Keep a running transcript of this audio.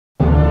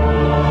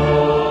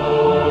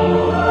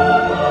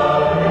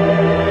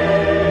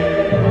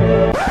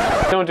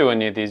do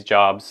any of these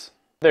jobs.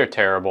 They're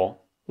terrible.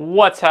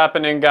 What's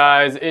happening,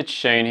 guys? It's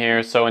Shane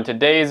here. So in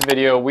today's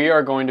video, we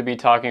are going to be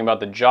talking about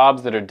the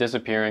jobs that are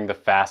disappearing the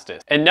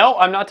fastest. And no,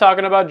 I'm not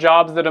talking about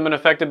jobs that have been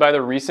affected by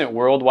the recent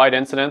worldwide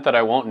incident that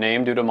I won't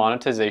name due to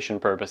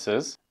monetization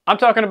purposes. I'm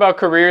talking about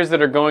careers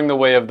that are going the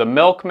way of the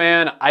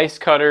milkman, ice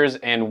cutters,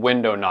 and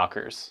window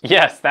knockers.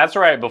 Yes, that's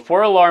right.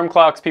 Before alarm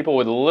clocks, people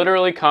would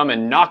literally come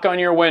and knock on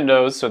your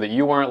windows so that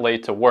you weren't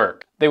late to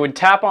work. They would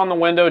tap on the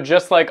window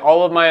just like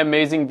all of my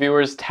amazing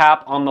viewers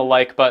tap on the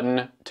like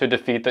button to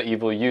defeat the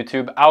evil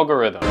YouTube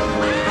algorithm.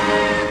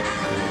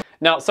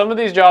 Now, some of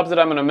these jobs that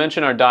I'm going to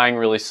mention are dying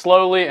really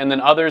slowly, and then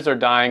others are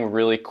dying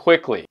really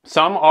quickly.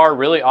 Some are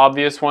really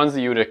obvious ones that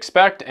you would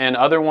expect, and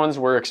other ones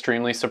were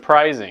extremely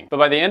surprising. But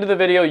by the end of the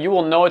video, you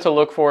will know what to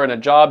look for in a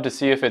job to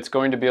see if it's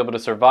going to be able to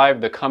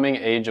survive the coming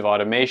age of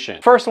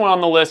automation. First one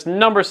on the list,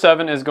 number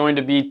 7, is going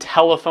to be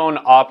telephone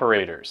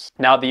operators.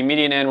 Now, the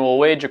median annual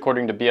wage,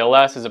 according to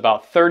BLS, is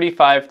about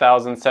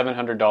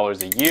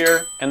 $35,700 a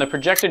year, and the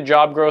projected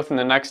job growth in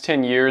the next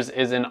 10 years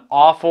is an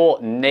awful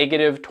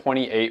negative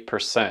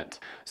 28%.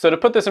 So to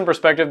put this in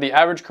perspective, the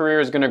average career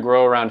is going to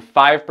grow around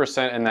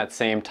 5% in that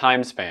same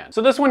time span.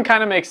 So this one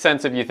kind of makes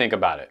sense if you think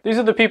about it. These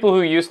are the people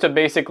who used to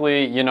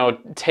basically,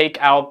 take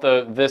out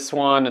this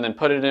one and then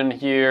put it in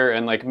here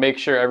and like make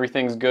sure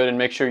everything's good and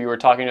make sure you were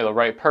talking to the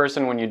right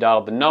person when you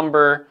dialed the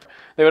number.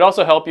 They would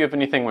also help you if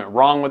anything went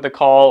wrong with the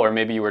call, or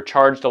maybe you were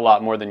charged a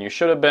lot more than you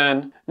should have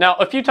been. Now,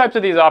 a few types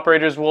of these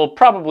operators will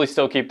probably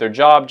still keep their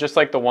job, just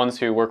like the ones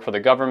who work for the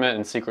government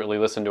and secretly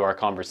listen to our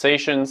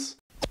conversations.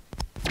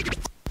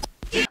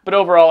 But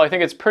overall, I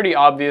think it's pretty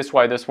obvious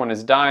why this one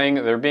is dying.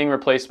 They're being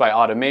replaced by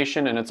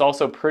automation, and it's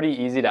also pretty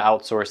easy to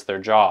outsource their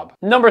job.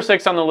 Number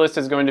 6 on the list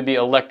is going to be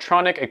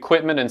electronic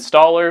equipment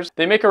installers.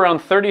 They make around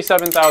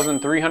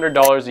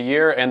 $37,300 a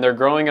year, and they're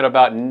growing at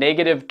about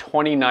negative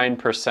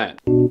 29%.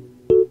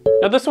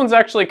 Now this one's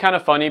actually kind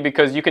of funny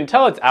because you can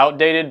tell it's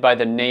outdated by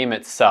the name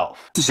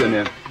itself. What's your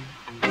name?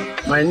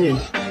 My name.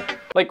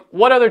 Like,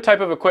 what other type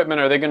of equipment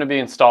are they going to be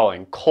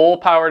installing?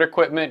 Coal-powered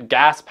equipment,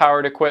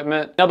 gas-powered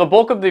equipment? Now, the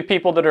bulk of the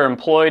people that are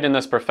employed in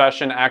this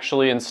profession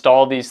actually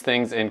install these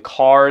things in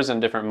cars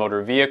and different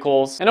motor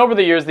vehicles. And over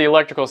the years, the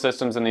electrical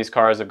systems in these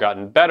cars have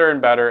gotten better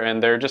and better,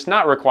 and they're just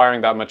not requiring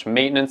that much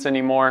maintenance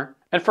anymore.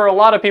 And for a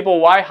lot of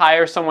people, why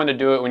hire someone to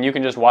do it when you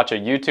can just watch a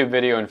YouTube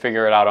video and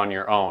figure it out on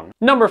your own?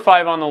 Number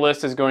 5 on the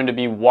list is going to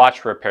be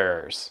watch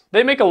repairers.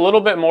 They make a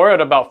little bit more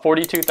at about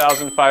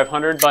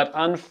 $42,500, but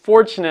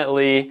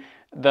unfortunately,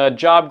 the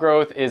job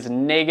growth is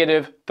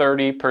negative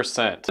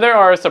 30%. There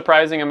are a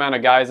surprising amount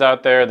of guys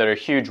out there that are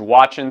huge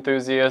watch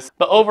enthusiasts,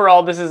 but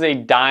overall this is a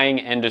dying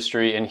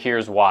industry, and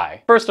here's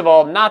why. First of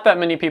all, not that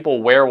many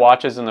people wear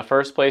watches in the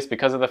first place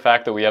because of the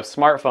fact that we have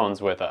smartphones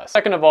with us.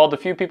 Second of all, the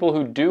few people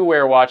who do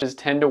wear watches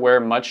tend to wear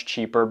much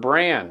cheaper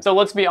brands. So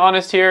let's be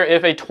honest here,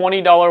 if a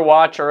 $20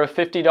 watch or a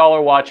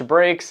 $50 watch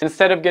breaks,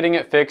 instead of getting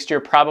it fixed, you're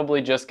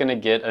probably just gonna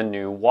get a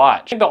new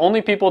watch. I think the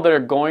only people that are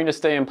going to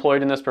stay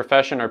employed in this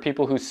profession are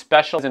people who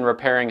specialize in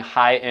repairing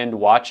high-end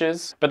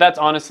watches, but that's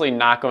honestly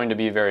not going to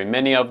be very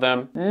many of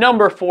them.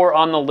 Number 4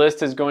 on the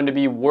list is going to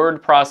be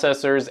word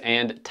processors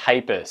and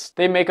typists.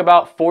 They make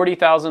about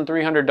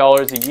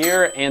 $40,300 a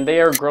year, and they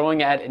are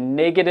growing at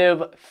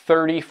negative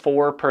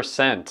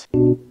 34%.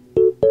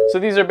 So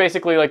these are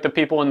basically like the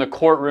people in the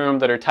courtroom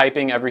that are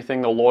typing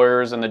everything the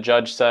lawyers and the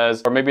judge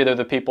says, or maybe they're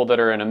the people that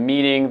are in a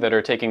meeting that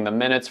are taking the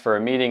minutes for a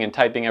meeting and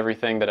typing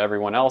everything that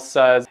everyone else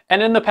says.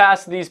 And in the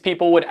past, these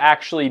people would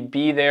actually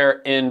be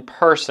there in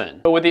person.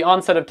 But with the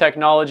onset of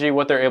technology,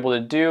 what they're able to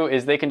do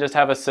is they can just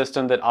have a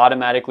system that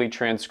automatically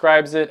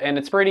transcribes it, and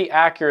it's pretty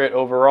accurate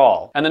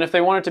overall. And then if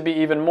they want it to be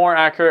even more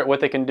accurate, what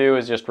they can do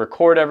is just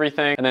record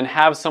everything and then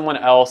have someone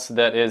else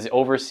that is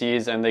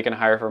overseas and they can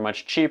hire for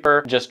much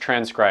cheaper, just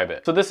transcribe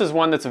it. So this is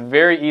one that's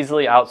very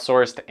easily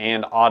outsourced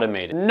and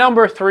automated.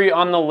 Number 3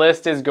 on the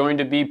list is going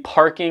to be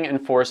parking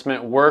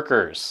enforcement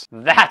workers.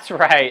 That's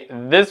right,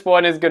 this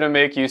one is gonna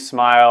make you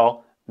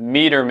smile.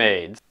 Meter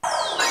maids.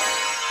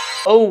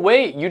 Oh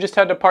wait, you just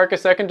had to park a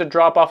second to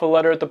drop off a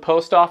letter at the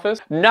post office?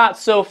 Not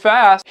so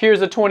fast,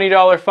 here's a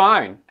 $20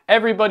 fine.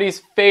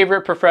 Everybody's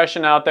favorite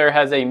profession out there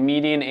has a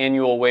median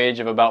annual wage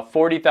of about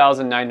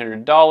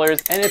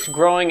 $40,900, and it's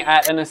growing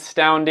at an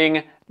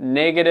astounding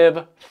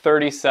negative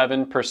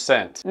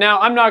 37%. Now,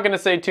 I'm not gonna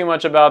say too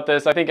much about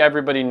this. I think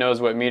everybody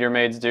knows what meter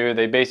maids do.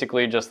 They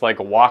basically just like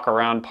walk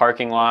around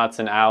parking lots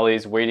and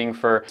alleys waiting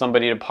for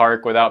somebody to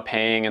park without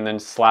paying and then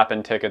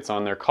slapping tickets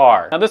on their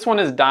car. Now, this one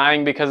is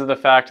dying because of the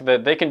fact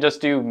that they can just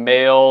do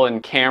mail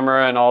and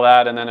camera and all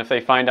that, and then if they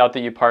find out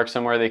that you park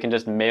somewhere, they can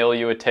just mail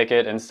you a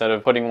ticket instead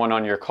of putting one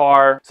on your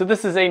car. So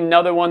this is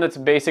another one that's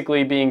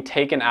basically being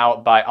taken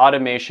out by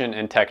automation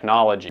and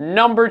technology.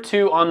 Number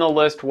 2 on the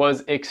list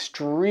was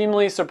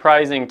extremely surprising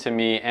surprising to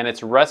me, and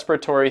it's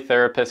respiratory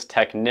therapist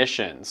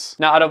technicians.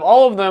 Now, out of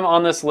all of them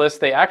on this list,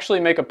 they actually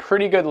make a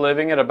pretty good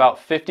living at about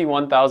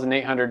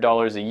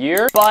 $51,800 a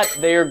year, but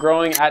they are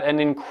growing at an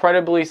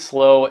incredibly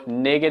slow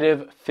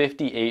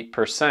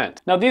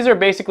 -58%. Now, these are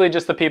basically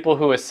just the people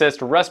who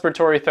assist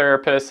respiratory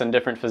therapists and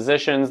different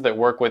physicians that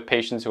work with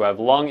patients who have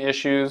lung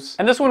issues.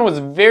 And this one was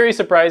very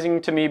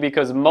surprising to me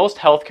because most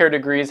healthcare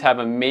degrees have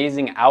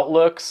amazing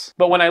outlooks,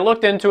 but when I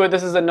looked into it,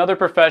 this is another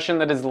profession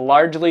that is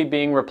largely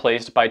being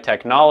replaced by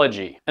technology.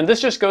 And this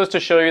just goes to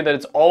show you that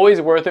it's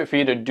always worth it for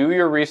you to do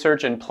your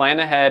research and plan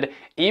ahead,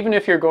 even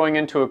if you're going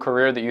into a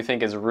career that you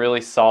think is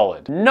really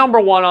solid. Number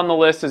one on the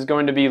list is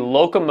going to be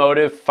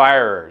locomotive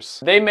firers.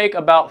 They make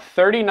about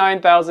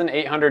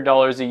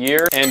 $39,800 a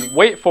year, and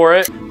wait for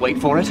it. Wait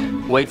for it.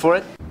 Wait for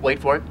it. Wait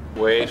for it.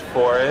 Wait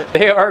for it.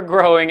 They are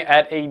growing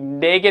at a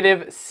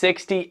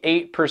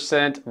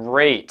 -68%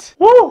 rate.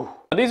 Woo!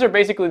 These are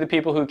basically the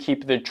people who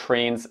keep the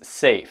trains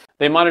safe.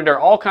 They monitor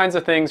all kinds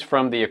of things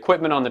from the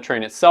equipment on the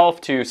train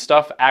itself to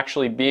stuff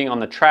actually being on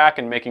the track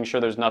and making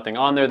sure there's nothing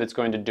on there that's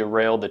going to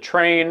derail the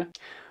train.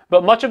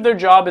 But much of their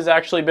job has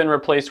actually been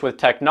replaced with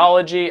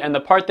technology, and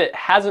the part that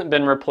hasn't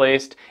been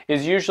replaced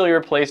is usually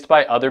replaced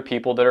by other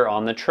people that are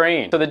on the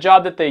train. So the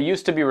job that they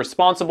used to be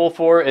responsible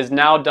for is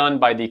now done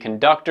by the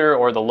conductor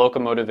or the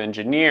locomotive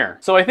engineer.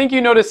 So I think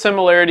you notice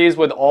similarities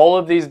with all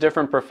of these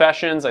different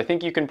professions. I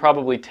think you can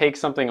probably take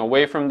something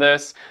away from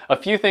this. A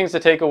few things to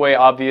take away,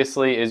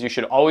 obviously, is you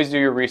should always do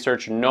your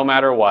research no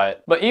matter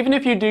what. But even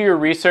if you do your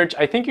research,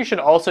 I think you should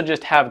also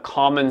just have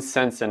common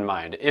sense in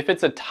mind. If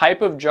it's a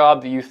type of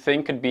job that you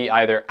think could be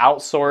either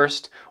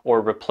outsourced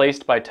or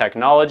replaced by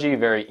technology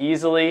very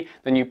easily,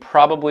 then you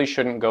probably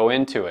shouldn't go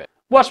into it.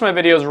 Watch my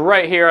videos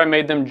right here. I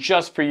made them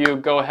just for you.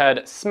 Go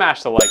ahead,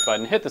 smash the like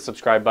button, hit the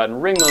subscribe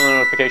button, ring the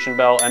notification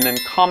bell, and then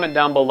comment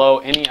down below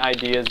any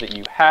ideas that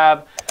you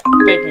have.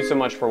 Thank you so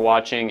much for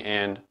watching,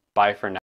 and bye for now.